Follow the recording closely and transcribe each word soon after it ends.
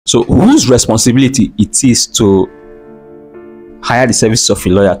So whose responsibility it is to hire the services of a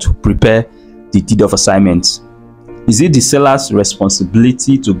lawyer to prepare the deed of assignment? Is it the seller's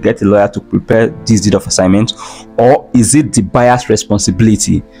responsibility to get a lawyer to prepare this deed of assignment, or is it the buyer's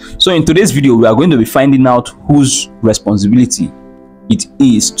responsibility? So in today's video, we are going to be finding out whose responsibility it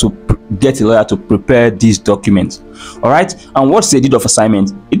is to get a lawyer to prepare this document. All right, and what's the deed of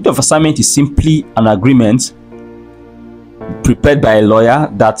assignment? A deed of assignment is simply an agreement prepared by a lawyer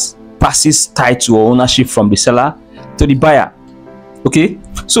that passes title or ownership from the seller to the buyer. Okay,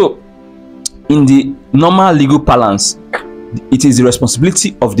 so in the normal legal parlance, it is the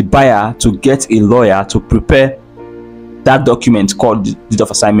responsibility of the buyer to get a lawyer to prepare that document called the deed of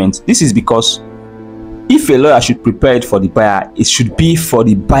assignment. This is because if a lawyer should prepare it for the buyer, it should be for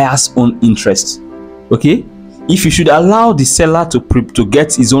the buyer's own interest. Okay, if you should allow the seller to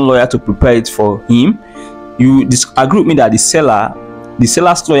get his own lawyer to prepare it for him, you disagree with me that the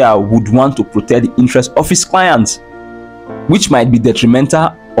seller's lawyer would want to protect the interest of his client, which might be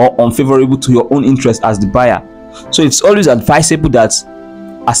detrimental or unfavorable to your own interest as the buyer. So it's always advisable that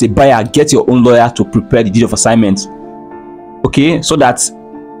as a buyer, get your own lawyer to prepare the deed of assignment. Okay, so that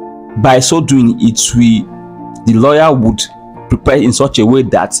by so doing, the lawyer would prepare in such a way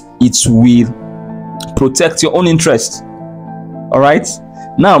that it will protect your own interest. All right,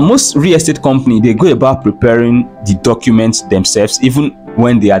 now most real estate company, they go about preparing the documents themselves, even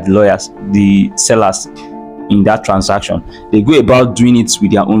when they are the lawyers, the sellers in that transaction. They go about doing it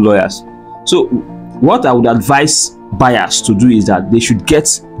with their own lawyers. So what I would advise buyers to do is that they should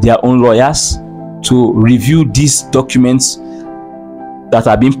get their own lawyers to review these documents that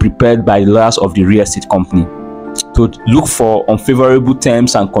are being prepared by the lawyers of the real estate company, to look for unfavorable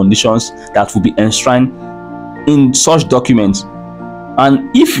terms and conditions that will be enshrined in such documents.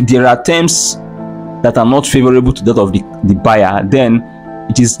 And if there are terms that are not favorable to that of the buyer, then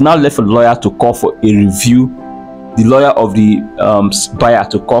it is now left for the lawyer to call for a review, the lawyer of the buyer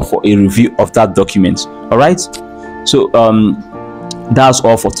to call for a review of that document. All right, so that's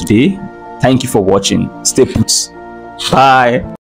all for today. Thank you for watching. Stay put. Bye.